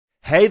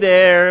Hey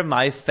there,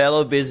 my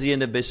fellow busy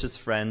and ambitious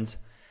friend.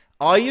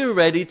 Are you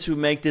ready to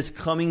make this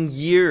coming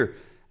year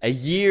a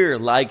year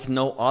like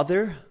no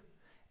other?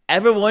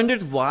 Ever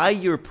wondered why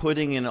you're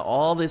putting in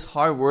all this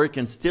hard work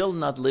and still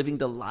not living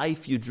the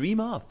life you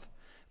dream of?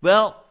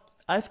 Well,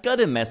 I've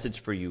got a message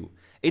for you.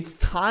 It's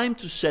time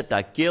to shed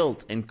that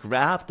guilt and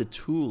grab the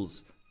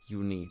tools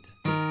you need.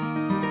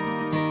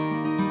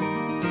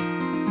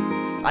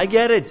 I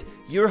get it.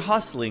 You're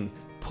hustling,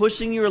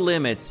 pushing your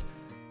limits,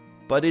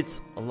 but it's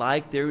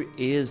like there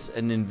is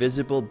an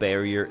invisible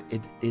barrier,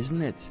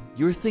 isn't it?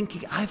 You're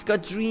thinking, I've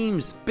got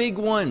dreams, big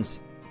ones.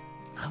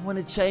 I want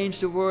to change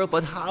the world,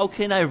 but how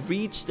can I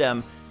reach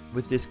them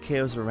with this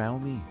chaos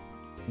around me?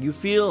 You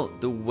feel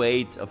the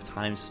weight of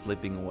time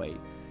slipping away,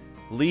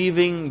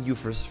 leaving you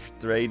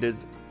frustrated,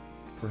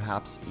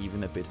 perhaps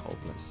even a bit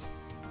hopeless.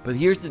 But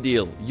here's the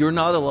deal, you're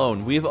not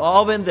alone. We've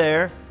all been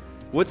there.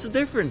 What's the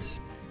difference?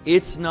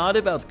 It's not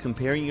about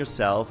comparing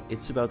yourself,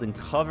 it's about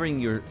uncovering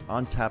your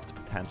untapped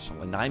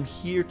potential, and I'm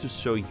here to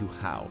show you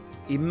how.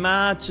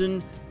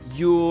 Imagine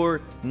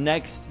your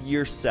next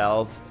year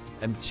self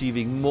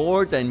achieving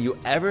more than you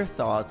ever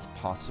thought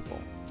possible.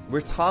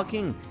 We're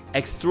talking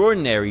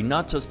extraordinary,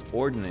 not just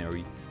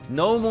ordinary.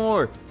 No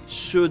more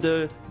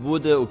shoulda,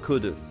 woulda, or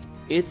coulda.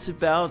 It's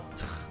about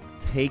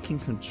taking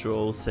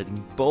control,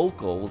 setting bold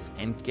goals,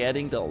 and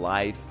getting the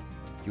life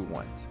you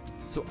want.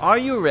 So are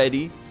you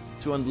ready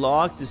to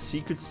unlock the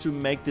secrets to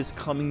make this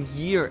coming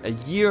year a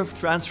year of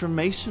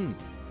transformation?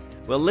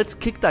 Well, let's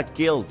kick that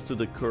guilt to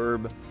the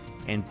curb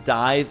and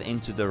dive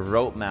into the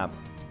roadmap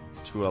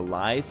to a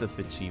life of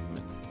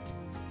achievement.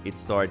 It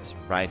starts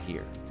right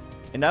here.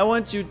 And I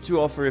want you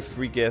to offer a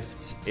free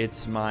gift.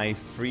 It's my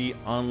free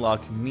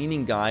Unlock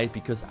Meaning Guide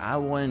because I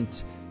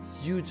want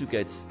you to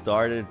get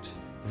started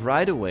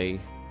right away.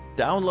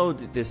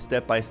 Download this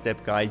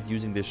step-by-step guide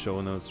using the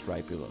show notes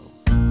right below.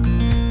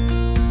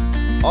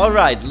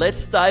 Alright,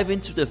 let's dive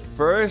into the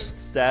first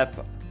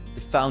step, the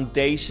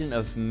foundation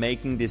of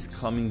making this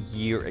coming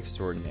year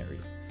extraordinary.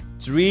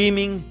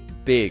 Dreaming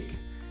big.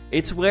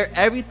 It's where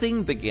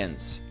everything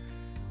begins.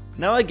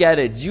 Now I get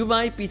it, you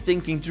might be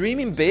thinking,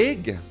 dreaming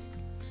big?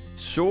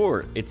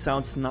 Sure, it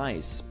sounds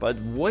nice, but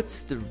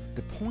what's the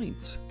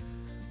point?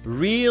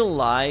 Real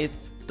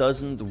life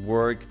doesn't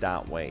work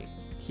that way.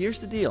 Here's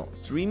the deal,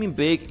 dreaming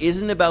big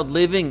isn't about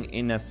living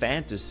in a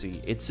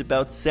fantasy, it's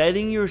about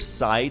setting your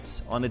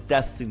sights on a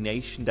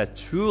destination that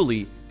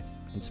truly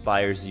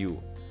inspires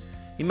you.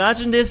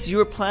 Imagine this,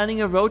 you're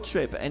planning a road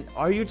trip, and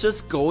are you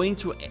just going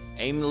to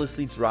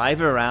aimlessly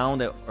drive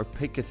around or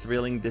pick a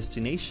thrilling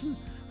destination?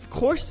 Of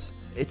course,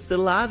 it's the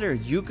latter.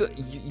 You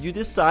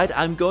decide,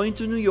 I'm going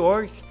to New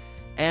York,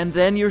 and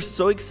then you're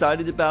so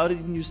excited about it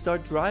and you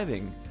start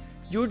driving.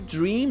 Your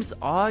dreams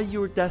are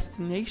your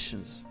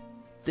destinations.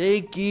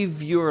 They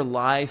give your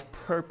life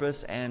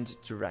purpose and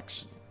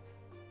direction.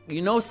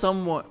 You know,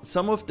 some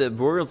of the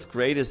world's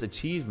greatest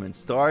achievements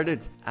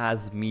started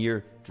as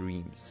mere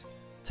dreams.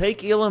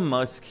 Take Elon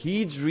Musk,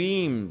 he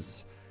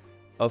dreams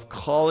of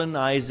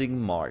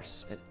colonizing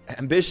Mars.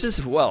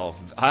 Ambitious? Well,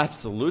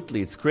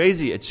 absolutely, it's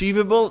crazy.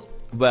 Achievable?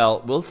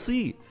 Well, we'll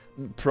see.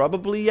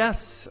 Probably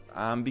yes,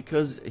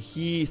 because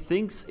he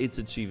thinks it's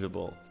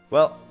achievable.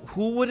 Well,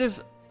 who would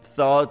have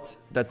thought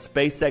that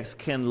SpaceX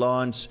can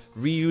launch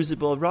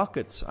reusable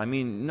rockets? I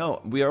mean, no,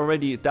 we are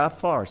already that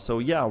far. So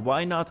yeah,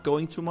 why not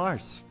going to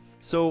Mars?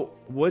 So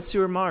what's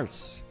your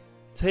Mars?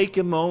 Take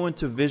a moment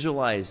to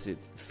visualize it,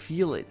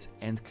 feel it,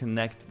 and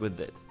connect with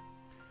it.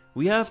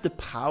 We have the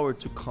power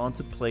to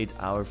contemplate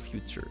our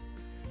future.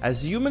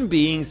 As human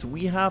beings,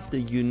 we have the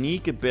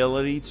unique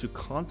ability to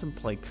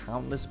contemplate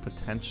countless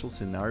potential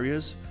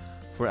scenarios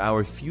for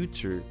our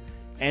future,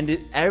 and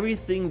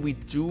everything we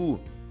do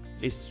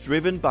is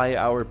driven by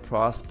our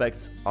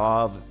prospects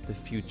of the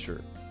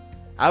future.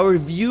 Our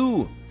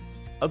view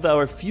of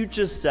our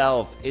future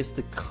self is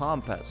the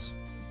compass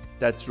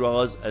that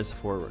draws us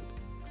forward.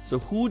 So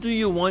who do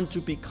you want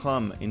to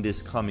become in this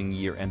coming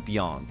year and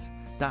beyond?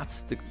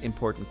 That's the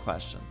important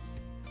question.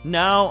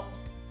 Now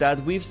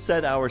that we've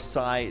set our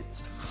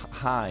sights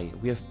high,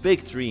 we have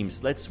big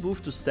dreams, let's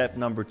move to step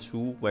number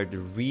 2, where the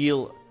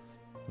real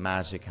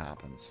magic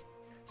happens.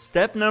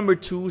 Step number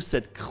 2,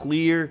 set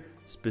clear,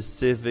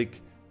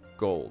 specific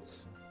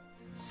goals.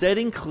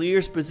 Setting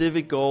clear,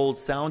 specific goals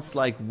sounds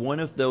like one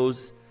of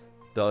those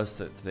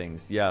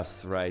things.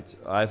 Yes, right.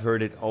 I've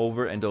heard it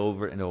over and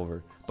over and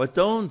over. But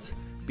don't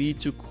be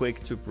too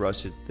quick to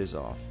brush this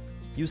off.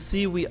 You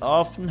see, we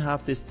often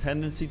have this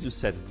tendency to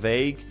set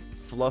vague,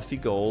 fluffy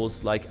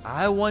goals like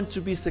I want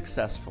to be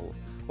successful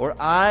or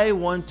I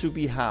want to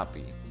be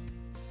happy.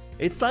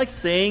 It's like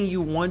saying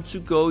you want to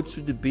go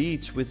to the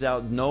beach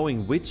without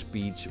knowing which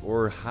beach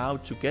or how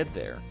to get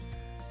there.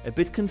 A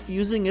bit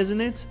confusing,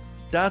 isn't it?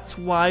 That's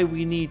why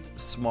we need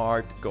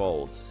SMART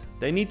goals.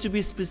 They need to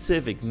be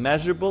specific,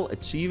 measurable,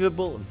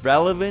 achievable,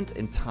 relevant,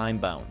 and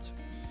time-bound.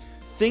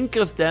 Think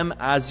of them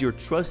as your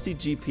trusty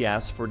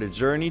GPS for the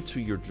journey to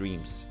your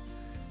dreams.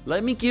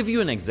 Let me give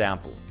you an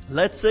example.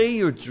 Let's say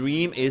your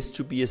dream is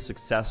to be a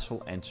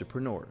successful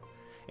entrepreneur.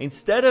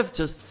 Instead of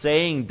just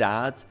saying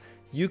that,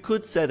 You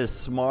could set a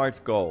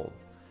SMART goal.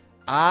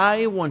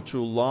 I want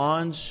to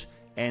launch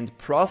and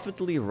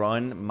profitably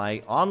run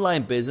my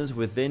online business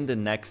within the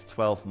next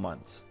 12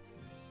 months.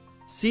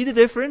 See the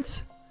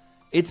difference?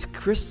 It's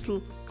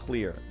crystal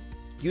clear.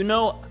 You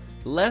know,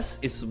 less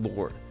is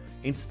more.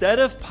 Instead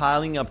of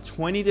piling up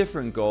 20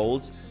 different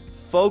goals,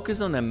 focus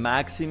on a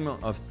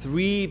maximum of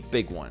 3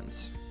 big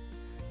ones.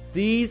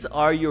 These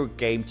are your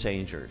game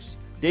changers.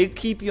 They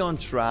keep you on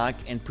track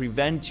and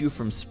prevent you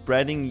from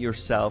spreading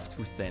yourself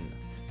too thin.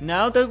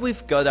 Now that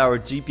we've got our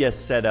GPS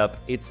set up,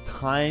 it's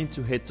time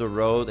to hit the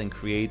road and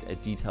create a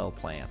detailed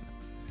plan.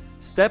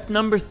 Step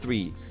number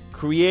 3,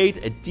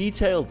 create a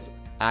detailed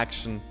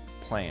action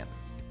plan.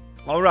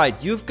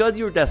 Alright, you've got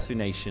your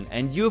destination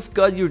and you've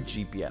got your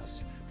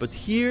GPS, but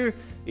here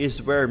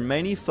is where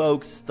many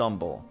folks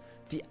stumble: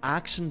 the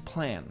action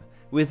plan.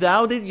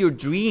 Without it, your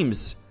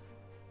dreams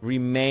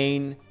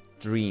remain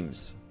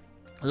dreams.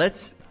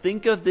 Let's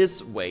think of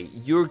this way.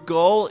 Your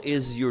goal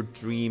is your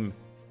dream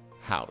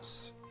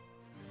house.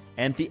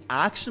 And the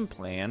action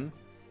plan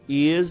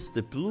is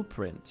the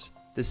blueprint,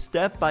 the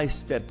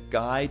step-by-step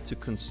guide to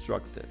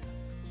construct it.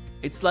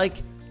 It's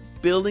like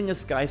building a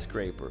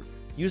skyscraper.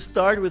 You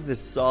start with a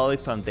solid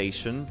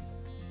foundation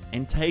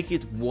and take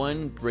it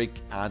one brick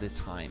at a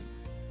time.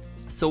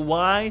 So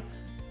why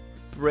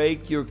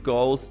break your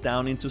goals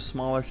down into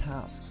smaller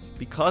tasks?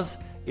 Because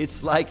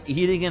it's like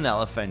eating an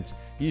elephant.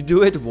 You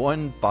do it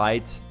one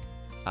bite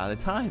at a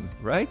time,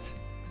 right?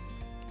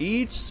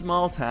 Each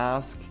small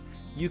task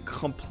you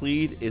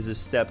complete is a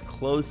step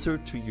closer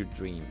to your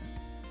dream.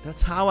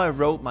 That's how I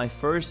wrote my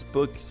first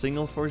book,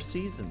 Single for a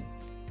Season.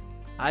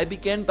 I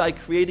began by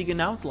creating an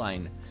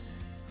outline.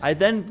 I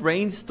then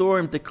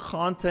brainstormed the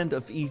content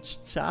of each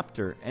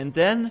chapter, and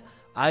then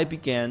I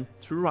began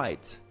to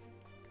write.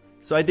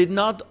 So I did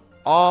not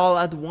all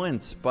at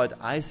once, but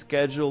I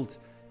scheduled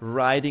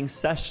writing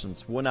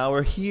sessions, 1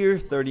 hour here,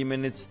 30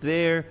 minutes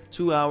there,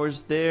 2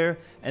 hours there,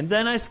 and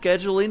then I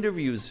scheduled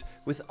interviews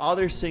with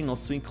other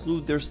singles to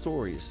include their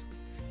stories.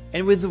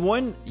 And with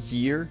 1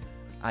 year,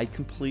 I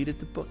completed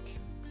the book.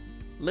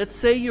 Let's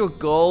say your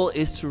goal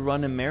is to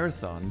run a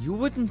marathon. You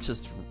wouldn't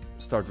just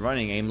start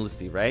running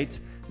aimlessly, right?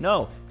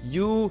 No,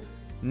 you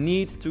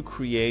need to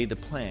create a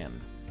plan.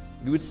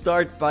 You would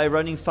start by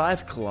running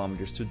 5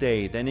 kilometers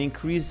today, then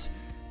increase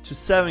to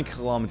 7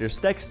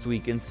 kilometers next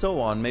week, and so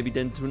on, maybe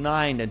then to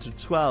 9, then to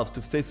 12,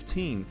 to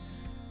 15.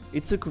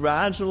 It's a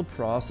gradual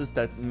process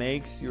that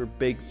makes your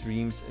big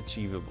dreams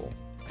achievable.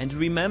 And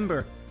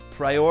remember,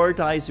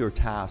 prioritize your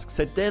tasks,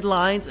 set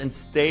deadlines, and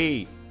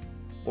stay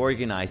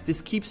organized.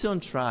 This keeps you on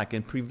track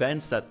and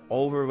prevents that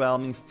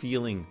overwhelming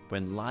feeling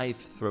when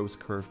life throws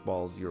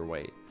curveballs your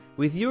way.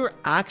 With your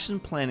action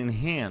plan in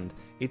hand,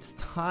 it's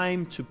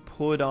time to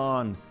put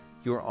on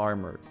your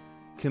armor: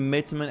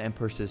 commitment and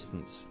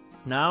persistence.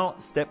 Now,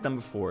 step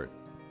number 4.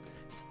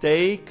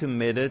 Stay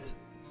committed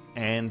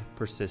and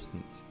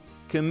persistent.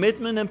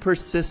 Commitment and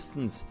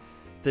persistence,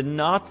 the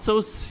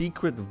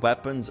not-so-secret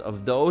weapons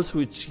of those who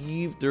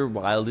achieve their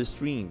wildest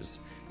dreams.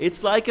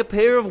 It's like a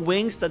pair of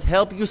wings that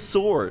help you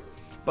soar.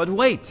 But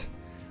wait,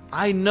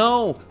 I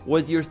know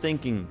what you're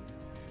thinking.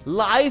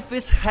 Life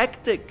is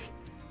hectic.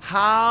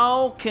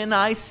 How can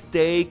I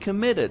stay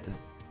committed?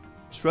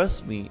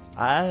 Trust me,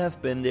 I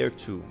have been there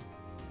too.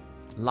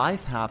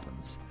 Life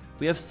happens.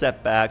 We have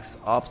setbacks,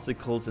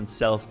 obstacles, and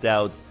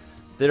self-doubt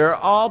that are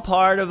all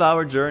part of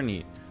our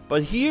journey.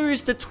 But here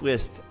is the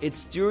twist: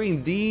 it's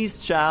during these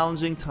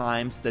challenging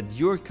times that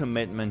your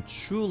commitment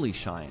truly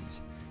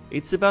shines.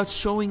 It's about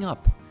showing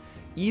up,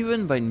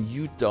 even when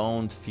you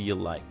don't feel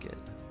like it.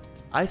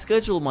 I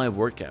schedule my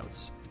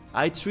workouts.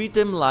 I treat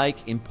them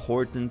like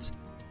important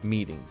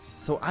meetings.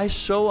 So I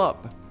show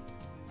up,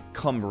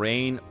 come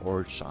rain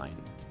or shine.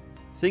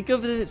 Think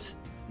of this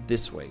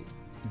way.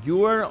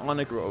 You are on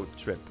a road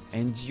trip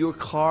and your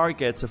car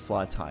gets a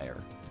flat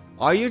tire.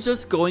 Are you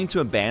just going to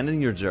abandon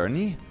your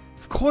journey?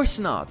 Of course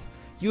not.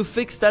 You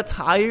fix that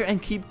tire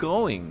and keep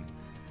going.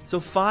 So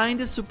find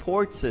a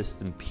support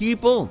system,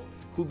 people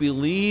who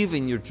believe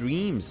in your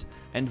dreams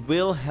and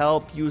will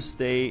help you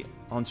stay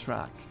on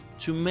track.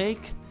 To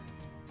make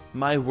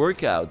my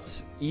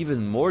workouts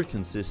even more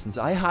consistent,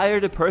 I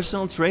hired a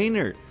personal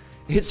trainer.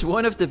 It's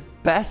one of the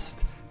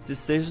best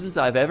decisions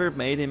I've ever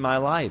made in my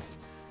life.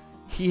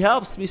 He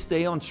helps me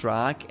stay on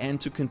track and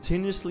to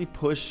continuously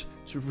push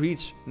to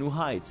reach new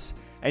heights.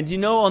 And you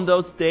know, on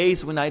those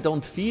days when I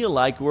don't feel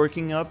like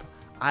working up,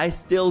 I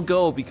still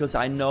go because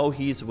I know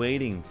he's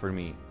waiting for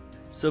me.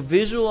 So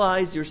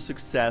visualize your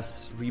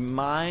success,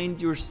 remind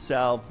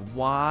yourself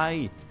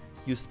why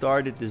you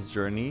started this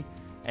journey,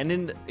 and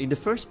in the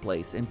first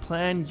place, and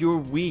plan your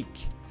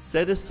week.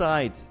 Set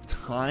aside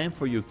time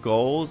for your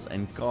goals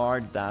and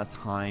guard that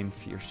time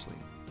fiercely.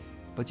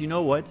 But you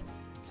know what?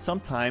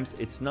 Sometimes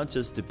it's not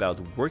just about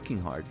working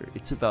harder,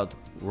 it's about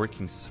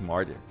working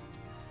smarter.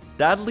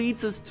 That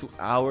leads us to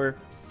our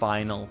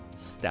final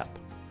step.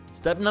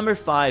 Step number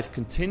 5,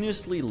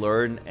 continuously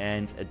learn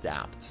and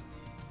adapt.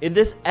 In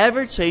this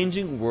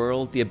ever-changing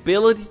world, the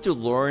ability to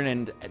learn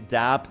and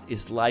adapt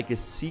is like a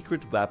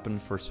secret weapon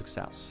for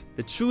success.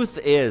 The truth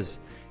is,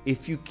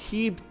 If you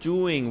keep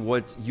doing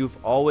what you've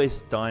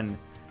always done,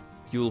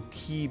 you'll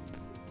keep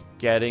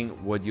getting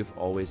what you've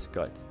always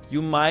got.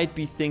 You might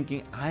be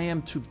thinking, I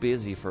am too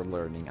busy for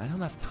learning. I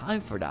don't have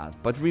time for that.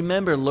 But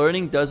remember,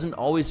 learning doesn't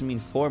always mean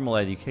formal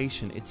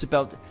education. It's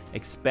about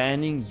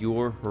expanding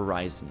your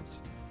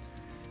horizons.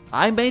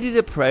 I made it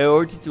a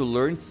priority to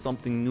learn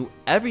something new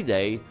every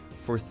day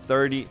for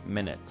 30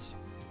 minutes.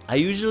 I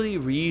usually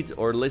read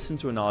or listen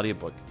to an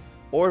audiobook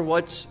or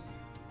watch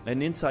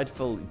an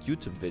insightful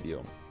YouTube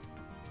video.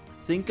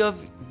 Think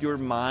of your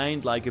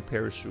mind like a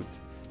parachute.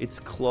 It's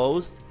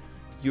closed,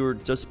 you're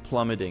just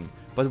plummeting.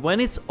 But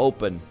when it's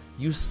open,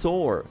 you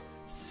soar.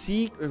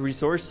 Seek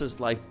resources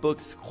like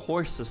books,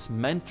 courses,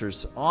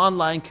 mentors,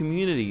 online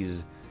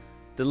communities.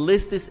 The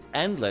list is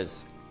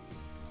endless.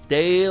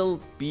 They'll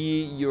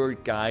be your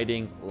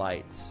guiding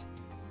lights.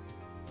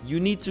 You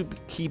need to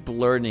keep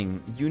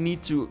learning. You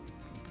need to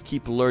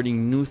keep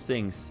learning new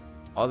things.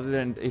 Other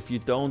than if you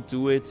don't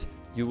do it,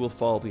 you will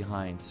fall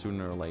behind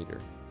sooner or later.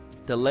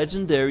 The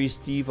legendary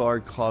Steve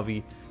R.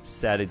 Covey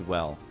said it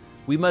well.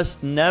 We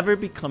must never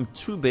become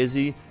too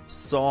busy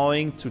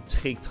sawing to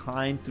take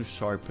time to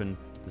sharpen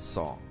the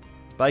saw.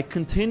 By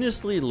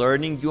continuously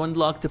learning, you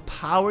unlock the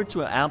power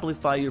to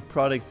amplify your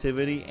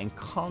productivity and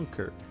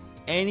conquer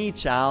any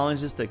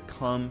challenges that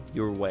come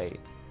your way.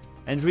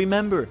 And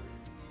remember,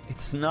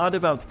 it's not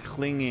about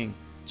clinging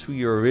to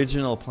your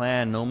original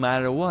plan no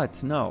matter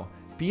what. No,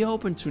 be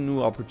open to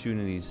new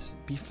opportunities.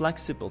 Be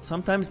flexible.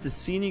 Sometimes the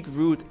scenic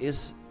route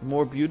is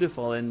more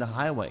beautiful than the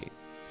highway.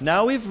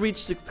 Now we've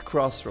reached the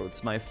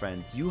crossroads, my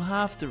friend. You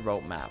have the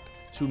roadmap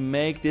to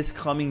make this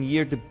coming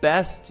year the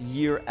best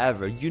year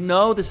ever. You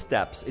know the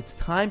steps. It's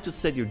time to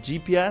set your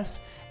GPS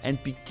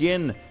and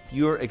begin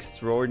your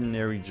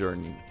extraordinary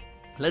journey.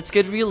 Let's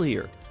get real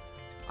here.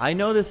 I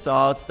know the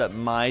thoughts that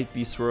might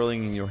be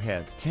swirling in your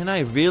head. Can I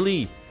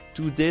really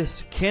do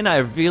this? Can I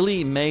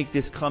really make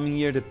this coming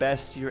year the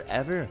best year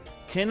ever?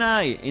 Can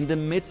I, in the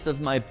midst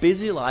of my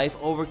busy life,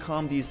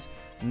 overcome these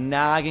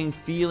nagging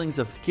feelings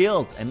of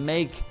guilt and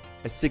make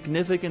a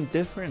significant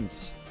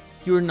difference?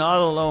 You're not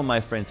alone, my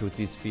friends, with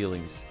these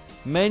feelings.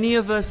 Many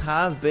of us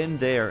have been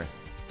there.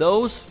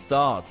 Those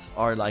thoughts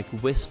are like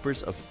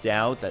whispers of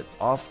doubt that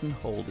often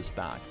hold us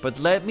back. But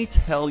let me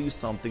tell you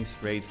something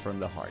straight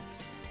from the heart.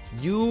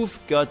 You've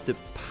got the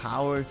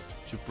power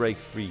to break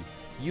free.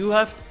 You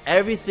have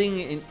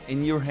everything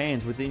in your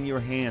hands, within your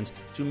hands,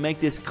 to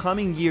make this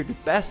coming year the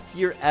best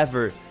year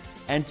ever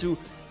and to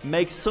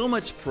make so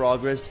much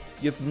progress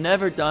you've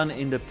never done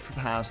in the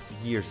past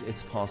years.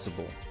 It's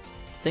possible.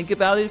 Think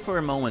about it for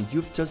a moment.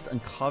 You've just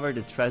uncovered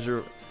a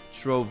treasure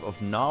trove of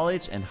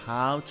knowledge and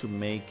how to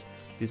make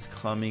this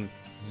coming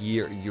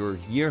year your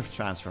year of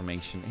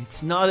transformation.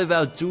 It's not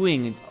about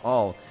doing it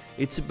all.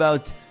 It's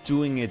about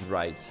doing it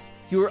right.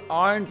 You're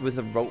armed with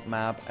a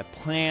roadmap, a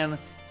plan,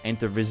 and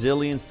the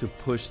resilience to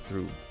push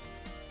through.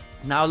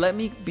 Now let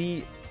me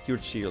be your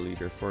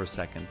cheerleader for a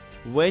second.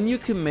 When you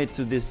commit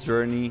to this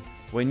journey,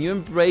 when you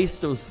embrace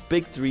those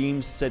big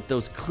dreams, set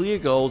those clear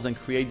goals and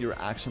create your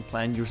action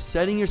plan, you're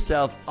setting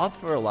yourself up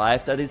for a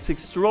life that it's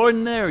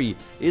extraordinary.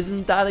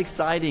 Isn't that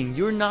exciting?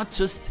 You're not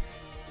just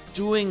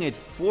doing it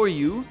for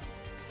you,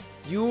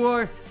 you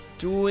are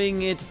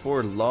doing it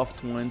for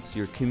loved ones,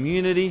 your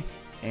community,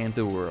 and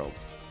the world.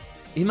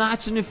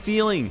 Imagine a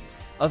feeling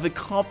of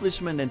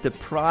accomplishment and the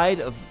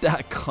pride of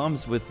that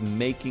comes with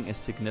making a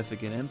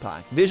significant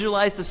impact.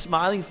 Visualize the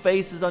smiling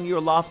faces on your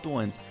loved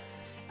ones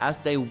as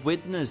they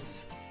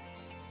witness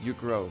your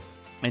growth,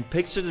 and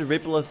picture the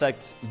ripple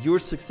effects your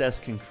success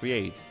can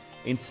create,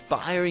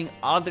 inspiring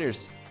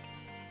others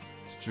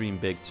to dream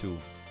big too.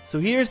 So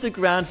here's the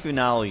grand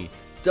finale.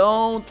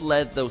 Don't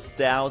let those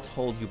doubts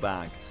hold you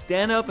back.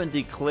 Stand up and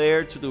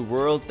declare to the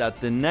world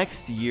that the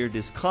next year,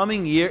 this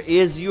coming year,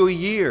 is your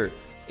year.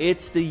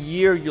 It's the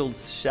year you'll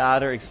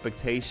shatter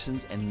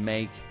expectations and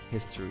make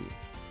history.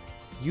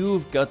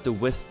 You've got the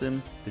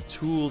wisdom, the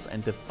tools,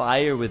 and the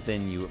fire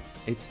within you.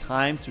 It's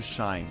time to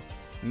shine.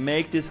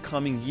 Make this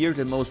coming year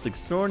the most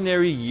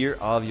extraordinary year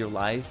of your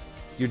life.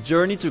 Your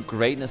journey to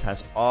greatness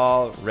has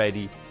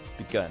already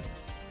begun.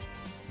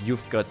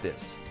 You've got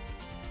this.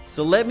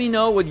 So let me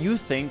know what you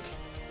think,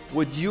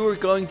 what you're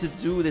going to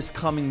do this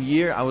coming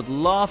year. I would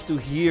love to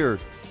hear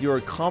your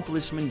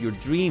accomplishment, your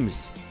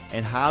dreams,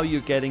 and how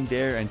you're getting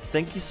there. And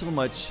thank you so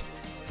much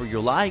for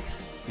your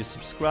likes, your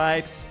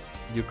subscribes,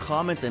 your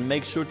comments, and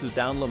make sure to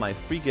download my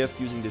free gift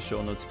using the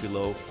show notes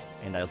below.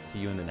 And I'll see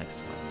you in the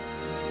next one.